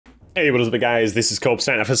Hey, what is up guys, this is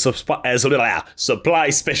Cobrak for supply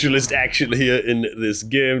specialist action here in this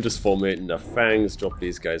game. Just formatting the fangs, drop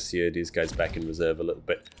these guys here, these guys back in reserve a little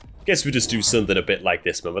bit. Guess we just do something a bit like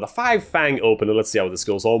this, man. With a 5 fang opener, let's see how this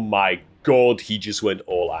goes. Oh my god, he just went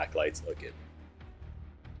all arclights again.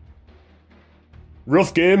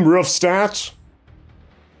 Rough game, rough start.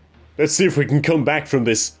 Let's see if we can come back from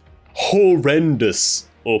this horrendous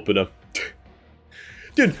opener.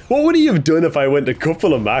 Dude, what would he have done if I went a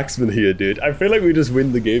couple of marksmen here, dude? I feel like we just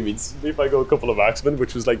win the game instantly if I go a couple of marksmen,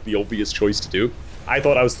 which was like the obvious choice to do. I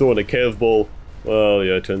thought I was throwing a curveball. Well,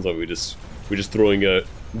 yeah, it turns out we're just throwing a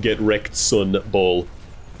get wrecked son ball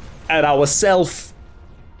at ourself.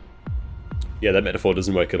 Yeah, that metaphor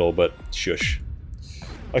doesn't work at all, but shush.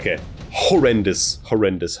 Okay, horrendous.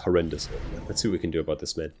 Let's see what we can do about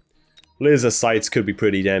this, man. Laser sights could be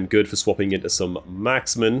pretty damn good for swapping into some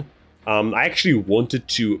marksmen. I actually wanted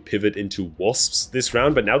to pivot into wasps this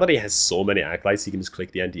round, but now that he has so many arclights, he can just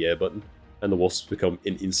click the anti-air button, and the wasps become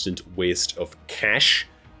an instant waste of cash.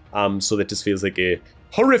 So that just feels like a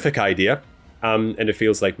horrific idea, and it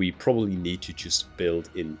feels like we probably need to just build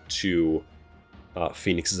into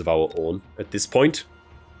phoenixes of our own at this point.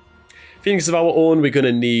 Phoenixes of our own, we're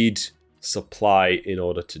gonna need supply in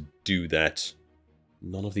order to do that.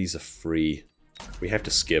 None of these are free. We have to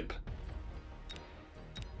skip.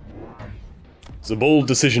 It's a bold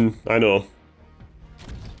decision, I know.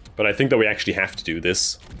 But I think that we actually have to do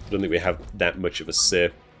this. I don't think we have that much of a say.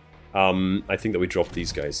 I think that we drop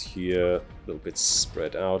these guys here. A little bit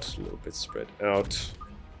spread out, a little bit spread out.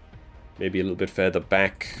 Maybe a little bit further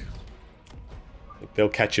back. I think they'll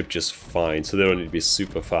catch up just fine, so they don't need to be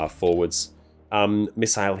super far forwards.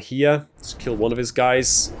 Missile here. Let's kill one of his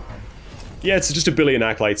guys. Yeah, it's just a billion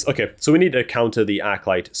arclights. Okay, so we need to counter the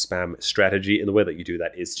arclight spam strategy, and the way that you do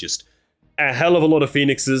that is just a hell of a lot of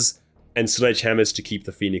phoenixes and sledgehammers to keep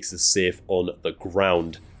the phoenixes safe on the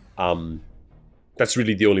ground. That's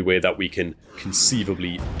really the only way that we can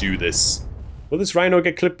conceivably do this. Will this rhino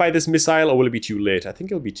get clipped by this missile, or will it be too late? I think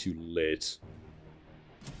it'll be too late.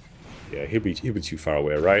 Yeah, he'll be too far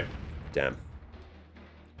away, right? Damn.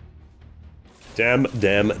 Damn.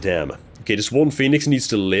 Okay, just one phoenix needs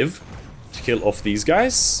to live to kill off these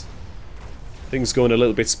guys. Things going a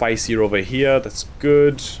little bit spicier over here. That's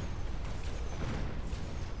good.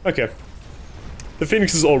 Okay. The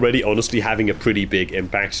Phoenix is already honestly having a pretty big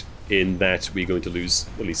impact in that we're going to lose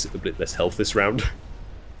at least a bit less health this round.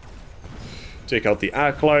 Take out the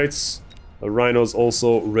arclights. The Rhino's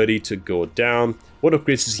also ready to go down. What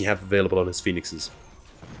upgrades does he have available on his Phoenixes?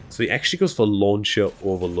 So he actually goes for Launcher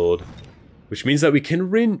Overload, which means that we can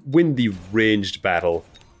win the ranged battle.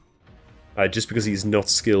 Just because he's not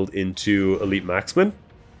skilled into Elite Marksman.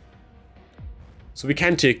 So we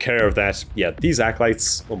can take care of that. Yeah, these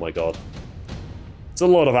Arclights, oh my god. It's a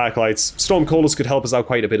lot of Arclights. Stormcallers could help us out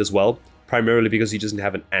quite a bit as well. Primarily because he doesn't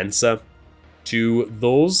have an answer to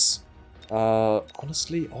those.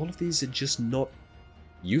 Honestly, all of these are just not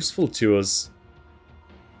useful to us.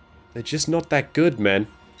 They're just not that good, man.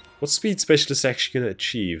 What speed specialist actually gonna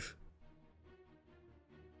achieve?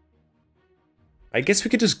 I guess we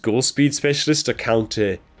could just go Speed Specialist to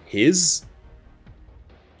counter his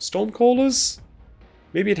Stormcallers?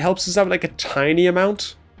 Maybe it helps us out like a tiny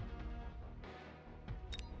amount?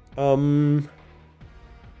 I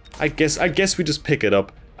guess we just pick it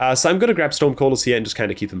up. So I'm gonna grab Stormcallers here and just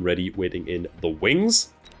kind of keep them ready, waiting in the wings.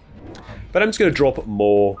 But I'm just gonna drop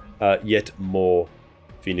more, yet more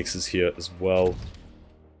Phoenixes here as well.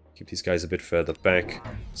 Keep these guys a bit further back.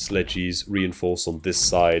 Sledgies reinforce on this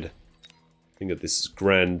side. I think that this is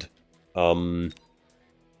grand.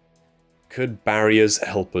 Could barriers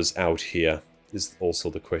help us out here? Is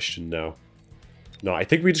also the question now. No, I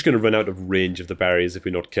think we're just going to run out of range of the barriers if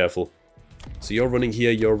we're not careful. So you're running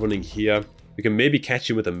here, you're running here. We can maybe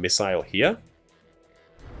catch him with a missile here.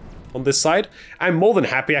 On this side. I'm more than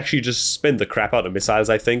happy actually just spend the crap out of missiles,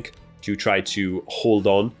 I think, to try to hold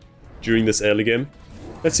on during this early game.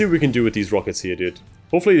 Let's see what we can do with these rockets here, dude.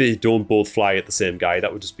 Hopefully they don't both fly at the same guy.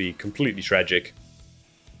 That would just be completely tragic.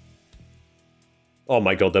 Oh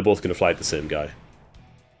my god, they're both going to fly at the same guy.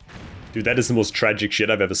 Dude, that is the most tragic shit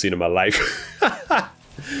I've ever seen in my life.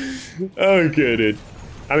 Okay, dude.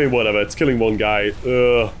 I mean, whatever. It's killing one guy.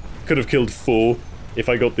 Could have killed 4 if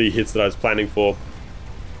I got the hits that I was planning for.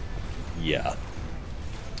 Yeah.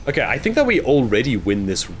 Okay, I think that we already win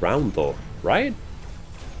this round, though. Right?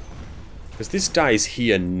 Because this dies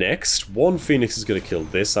here next. One Phoenix is going to kill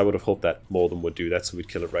this. I would have hoped that more than would do that, so we'd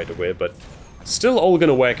kill it right away. But still all going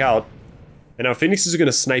to work out. And now Phoenixes are going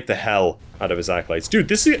to snipe the hell out of his Arclights.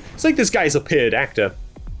 Dude, it's like this guy's a paid actor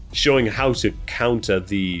showing how to counter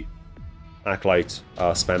the arclight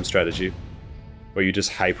spam strategy, where you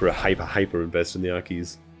just hyper invest in the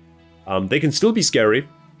Archies. They can still be scary.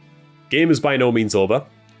 Game is by no means over.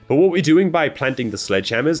 But what we're doing by planting the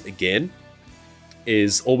sledgehammers, again,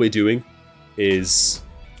 is all we're doing is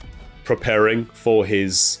preparing for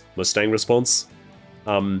his Mustang response.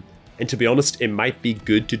 And to be honest, it might be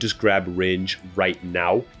good to just grab range right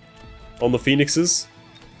now on the Phoenixes.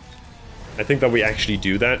 I think that we actually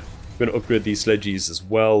do that. We're going to upgrade these sledges as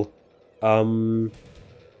well. I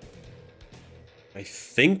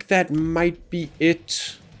think that might be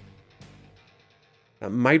it.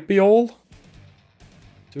 That might be all.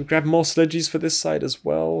 Do we grab more sledges for this side as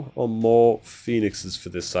well? Or more Phoenixes for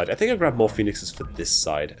this side? I think I'll grab more Phoenixes for this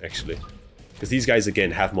side, actually. Because these guys,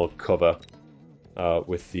 again, have more cover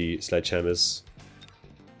with the sledgehammers.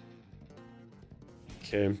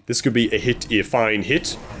 Okay, this could be a fine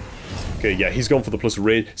hit. Okay, yeah, he's gone for the plus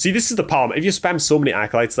range. See, this is the problem. If you spam so many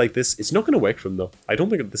Arclights like this, it's not going to work for him, though. I don't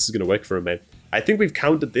think this is going to work for him, man. I think we've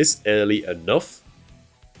countered this early enough,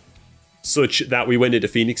 such that we went into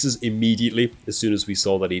Phoenixes immediately as soon as we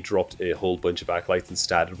saw that he dropped a whole bunch of Arclights and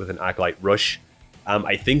started with an Arclight rush.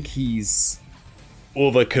 I think he's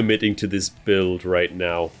overcommitting to this build right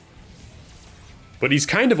now. But he's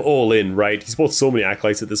kind of all in, right? He's bought so many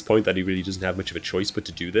Arclights at this point that he really doesn't have much of a choice but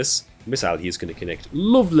to do this. Missile here is going to connect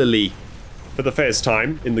lovelily for the first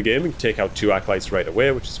time in the game and take out 2 Arclights right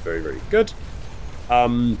away, which is very, very good.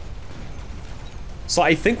 So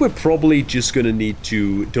I think we're probably just going to need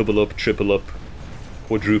to double up, triple up,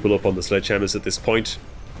 quadruple up on the sledgehammers at this point.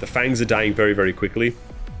 The fangs are dying very, very quickly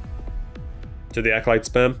to the Arclight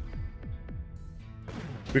spam.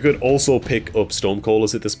 We could also pick up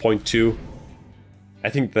Stormcallers at this point too. I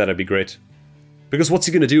think that'd be great. Because what's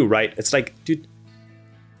he going to do, right? It's like, dude,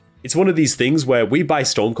 it's one of these things where we buy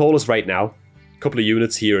Stormcallers right now, a couple of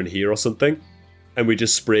units here and here or something, and we're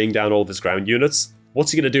just spraying down all of his ground units.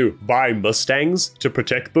 What's he going to do? Buy Mustangs to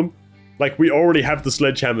protect them? Like, we already have the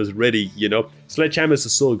sledgehammers ready, you know? Sledgehammers are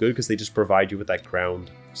so good because they just provide you with that ground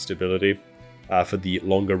stability for the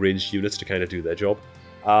longer ranged units to kind of do their job.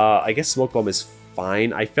 I guess Smoke Bomb is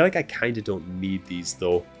fine. I feel like I kind of don't need these,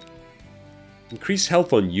 though. Increased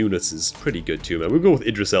health on units is pretty good, too, man. We'll go with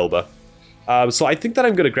Idris Elba. So I think that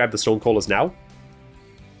I'm going to grab the Stonecallers now.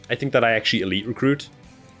 I think that I actually Elite Recruit,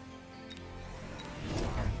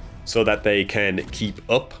 so that they can keep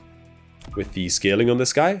up with the scaling on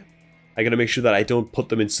this guy. I gotta make sure that I don't put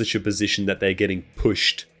them in such a position that they're getting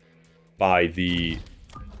pushed by the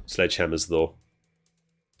sledgehammers, though.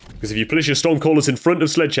 Because if you place your Stormcallers in front of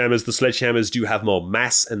sledgehammers, the sledgehammers do have more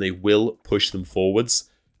mass and they will push them forwards.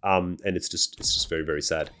 And it's just very, very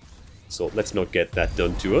sad. So let's not get that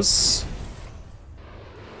done to us.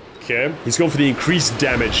 Okay, he's going for the increased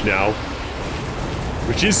damage now,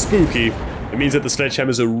 which is spooky. It means that the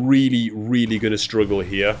sledgehammers are really, really going to struggle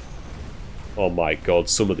here. Oh my god,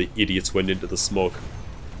 some of the idiots went into the smoke.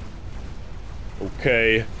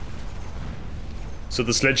 Okay. So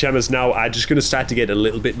the sledgehammers now are just going to start to get a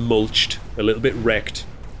little bit mulched, a little bit wrecked.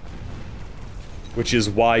 Which is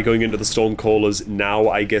why going into the Stormcallers now,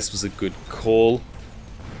 I guess, was a good call.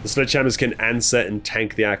 The sledgehammers can answer and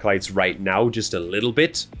tank the Arclights right now just a little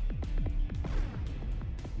bit.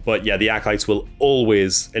 But yeah, the Arclights will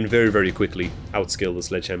always, and very, very quickly, outscale the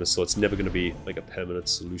sledgehammers, so it's never going to be like a permanent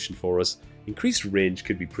solution for us. Increased range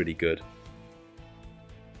could be pretty good.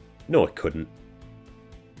 No, it couldn't.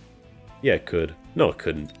 Yeah, it could. No, it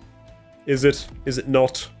couldn't. Is it? Is it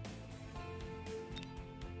not?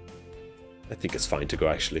 I think it's fine to go,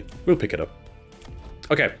 actually. We'll pick it up.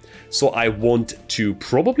 Okay, so I want to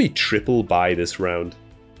probably triple buy this round.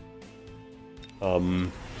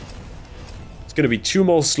 It's going to be 2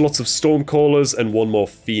 more slots of Stormcallers and 1 more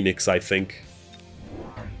Phoenix, I think.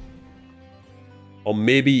 Or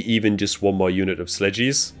maybe even just 1 more unit of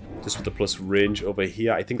Sledgies. Just with the plus range over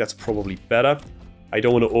here. I think that's probably better. I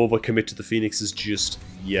don't want to overcommit to the Phoenixes just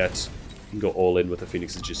yet. I can go all in with the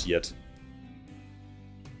Phoenixes just yet.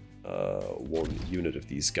 1 unit of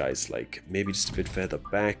these guys, like, maybe just a bit further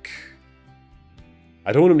back.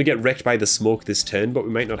 I don't want them to get wrecked by the smoke this turn, but we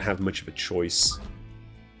might not have much of a choice.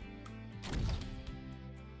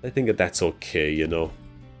 I think that that's okay, you know.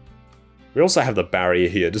 We also have the barrier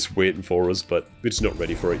here just waiting for us, but we're just not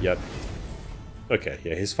ready for it yet. Okay,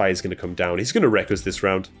 yeah, his fire is going to come down. He's going to wreck us this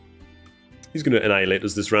round. He's going to annihilate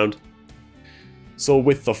us this round. So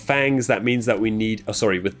with the fangs, that means that we need... Oh,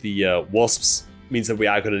 sorry, with the wasps, means that we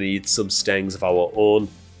are going to need some stangs of our own.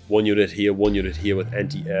 1 unit here, 1 unit here with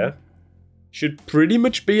anti-air. Should pretty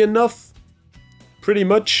much be enough. Pretty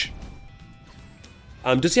much.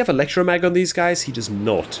 Does he have Electromag on these guys? He does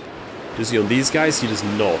not. Does he on these guys? He does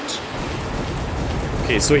not.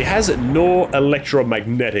 Okay, so he has no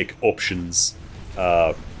electromagnetic options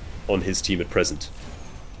on his team at present.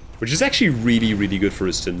 Which is actually really, really good for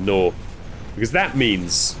us to know. Because that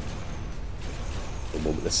means... One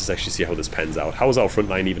moment, let's just actually see how this pans out. How is our front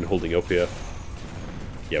line even holding up here?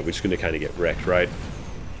 Yeah, we're just going to kind of get wrecked, right?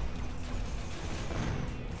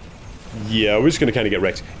 Yeah, we're just going to kind of get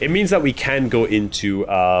wrecked. It means that we can go into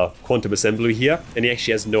quantum assembly here. And he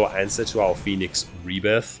actually has no answer to our Phoenix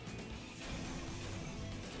rebirth.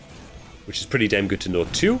 Which is pretty damn good to know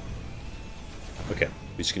too. Okay,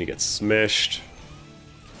 we're just going to get smashed.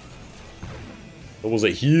 That was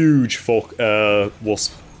a huge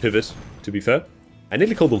wasp pivot, to be fair. I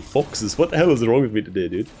nearly called them foxes. What the hell is wrong with me today,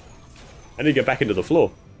 dude? I need to get back into the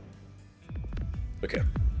floor. Okay.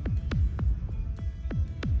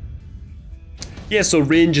 Yeah, so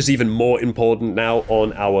range is even more important now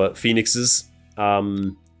on our Phoenixes.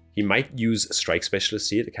 He might use a strike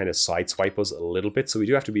specialist here to kind of sideswipe us a little bit, so we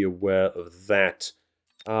do have to be aware of that.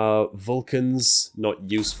 Vulcans,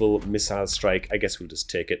 not useful. Missile strike, I guess we'll just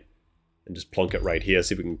take it and just plonk it right here,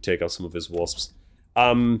 see if we can take out some of his wasps.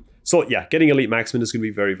 So yeah, getting elite marksman is going to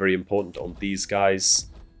be very, very important on these guys.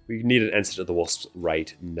 We need an answer to the wasps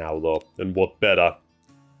right now, though. And what better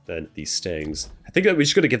than these stings? I think that we're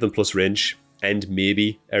just going to give them plus range and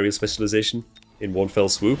maybe aerial specialization in one fell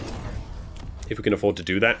swoop. If we can afford to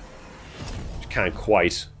do that. Which can't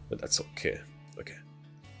quite, but that's okay. Okay.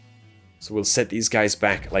 So we'll set these guys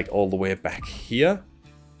back, like, all the way back here.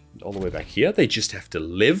 And all the way back here. They just have to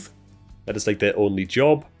live. That is, like, their only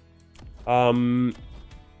job. And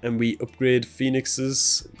we upgrade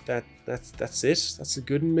Phoenixes. That's it. That's a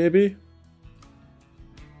good one, maybe.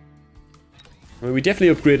 I mean, we definitely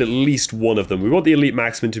upgrade at least one of them. We want the elite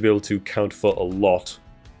marksman to be able to count for a lot.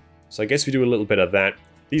 So I guess we do a little bit of that.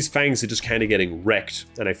 These fangs are just kind of getting wrecked,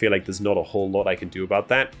 and I feel like there's not a whole lot I can do about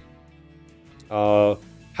that. How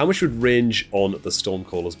much would range on the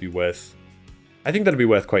Stormcallers be worth? I think that'd be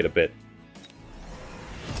worth quite a bit.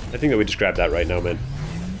 I think that we just grab that right now, man.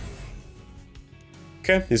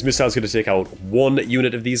 Okay, his missile's going to take out one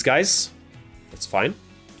unit of these guys. That's fine.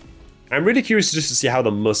 I'm really curious just to see how the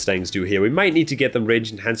Mustangs do here. We might need to get them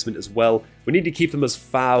range enhancement as well. We need to keep them as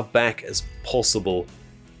far back as possible.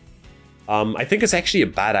 I think it's actually a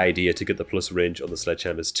bad idea to get the plus range on the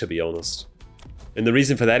sledgehammers, to be honest. And the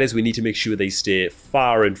reason for that is we need to make sure they stay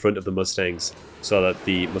far in front of the Mustangs so that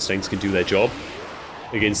the Mustangs can do their job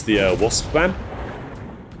against the Wasp spam.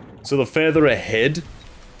 So the further ahead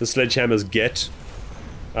the sledgehammers get,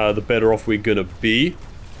 the better off we're gonna be.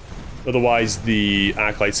 Otherwise, the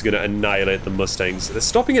Arclights are gonna annihilate the Mustangs. They're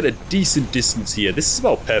stopping at a decent distance here. This is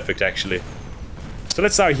about perfect, actually. So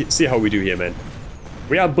let's see how we do here, man.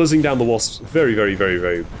 We are buzzing down the Wasps very, very, very,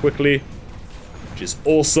 very quickly, which is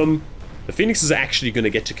awesome. The Phoenixes are actually gonna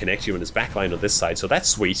get to connect here on his backline on this side, so that's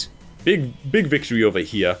sweet. Big victory over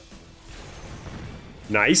here.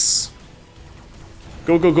 Nice.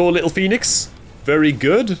 Go, go, go, little Phoenix. Very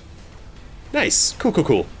good. Nice. Cool, cool,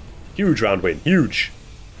 cool. Huge round win. Huge.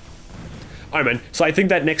 Alright, man. So I think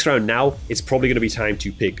that next round now, it's probably going to be time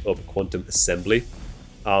to pick up Quantum Assembly.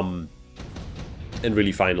 And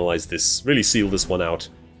really finalize this. Really seal this one out.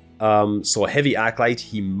 So a heavy Arclight,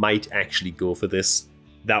 he might actually go for this.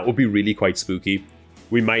 That would be really quite spooky.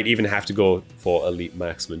 We might even have to go for Elite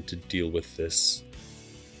Marksman to deal with this.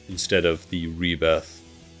 Instead of the Rebirth.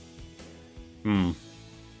 Oh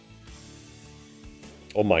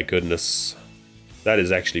my goodness. That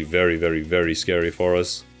is actually very, very, very scary for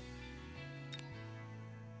us.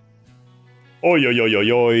 Oi, oi, oi,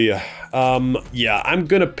 oi, oi. Yeah, I'm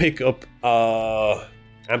gonna pick up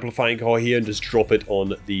Amplifying Core here and just drop it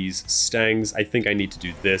on these Stangs. I think I need to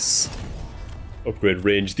do this. Upgrade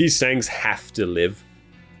range. These Stangs have to live.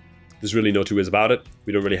 There's really no two ways about it.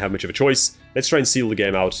 We don't really have much of a choice. Let's try and seal the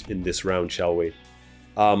game out in this round, shall we?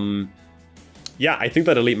 Yeah, I think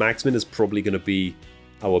that Elite Marksman is probably gonna be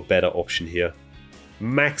our better option here.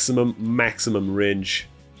 Maximum range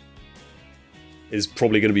is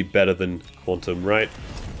probably going to be better than Quantum, right?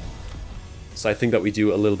 So I think that we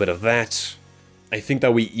do a little bit of that. I think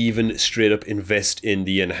that we even straight up invest in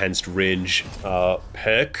the enhanced range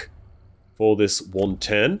perk for this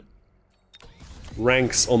 110.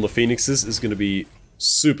 Ranks on the Phoenixes is going to be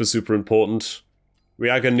super, super important. We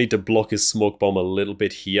are going to need to block his smoke bomb a little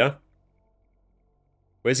bit here.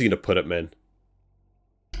 Where's he going to put it, man?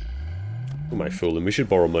 Who am I fooling? We should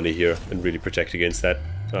borrow money here and really protect against that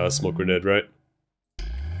smoke grenade, right?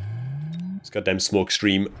 This goddamn smoke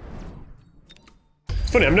stream. It's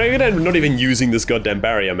funny, I'm not even using this goddamn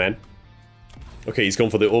barrier, man. Okay, he's gone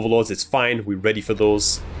for the overlords, it's fine, we're ready for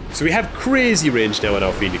those. So we have crazy range now in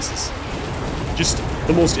our Phoenixes. Just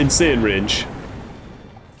the most insane range.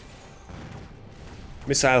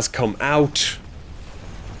 Missiles come out.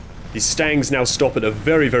 These Stangs now stop at a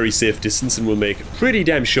very, very safe distance and will make pretty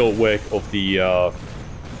damn short work of the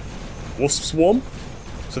Wasp Swarm.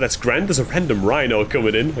 So that's grand. There's a random Rhino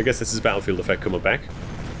coming in. I guess this is Battlefield effect coming back.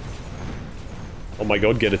 Oh my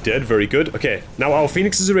god, get it dead. Very good. Okay, now our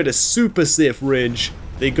Phoenixes are at a super safe range.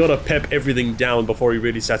 They gotta pep everything down before he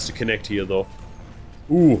really starts to connect here, though.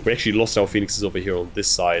 Ooh, we actually lost our Phoenixes over here on this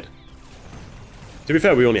side. To be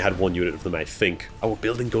fair, we only had one unit of them, I think. Our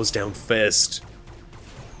building goes down first.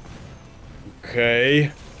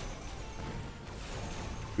 Okay.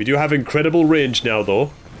 We do have incredible range now,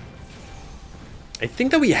 though. I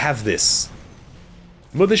think that we have this.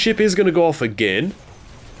 Mothership is gonna go off again.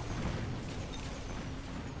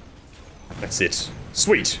 That's it.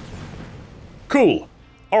 Sweet. Cool.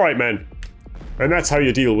 Alright, man. And that's how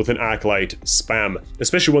you deal with an Arclight spam.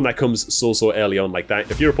 Especially one that comes so early on like that.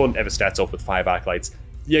 If your opponent ever starts off with 5 Arclights,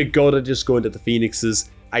 you gotta just go into the Phoenixes.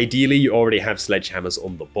 Ideally, you already have Sledgehammers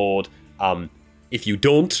on the board. If you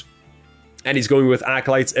don't, and he's going with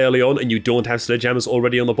Arclights early on, and you don't have Sledgehammers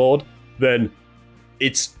already on the board, then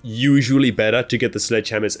it's usually better to get the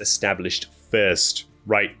Sledgehammers established first,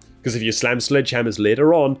 right? Because if you slam Sledgehammers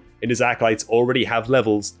later on, and his Arclights already have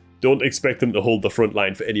levels, don't expect them to hold the front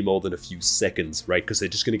line for any more than a few seconds, right? Because they're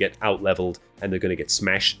just going to get out-leveled, and they're going to get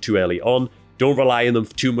smashed too early on. Don't rely on them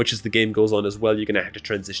too much as the game goes on as well. You're going to have to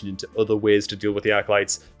transition into other ways to deal with the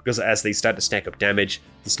Arclights, because as they start to stack up damage,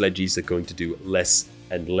 the Sledgies are going to do less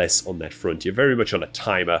and less on that front. You're very much on a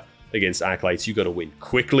timer against Arclights. You got to win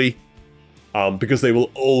quickly, because they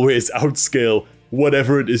will always outscale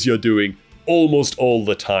whatever it is you're doing almost all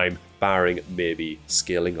the time, barring maybe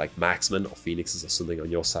scaling like Marksman or Phoenixes or something on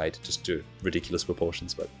your side, just to ridiculous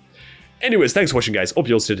proportions. But anyways, thanks for watching, guys. Hope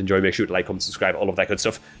you all did enjoy. Make sure to like, comment, subscribe, all of that good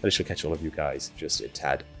stuff, and I shall catch all of you guys just a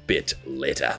tad bit later.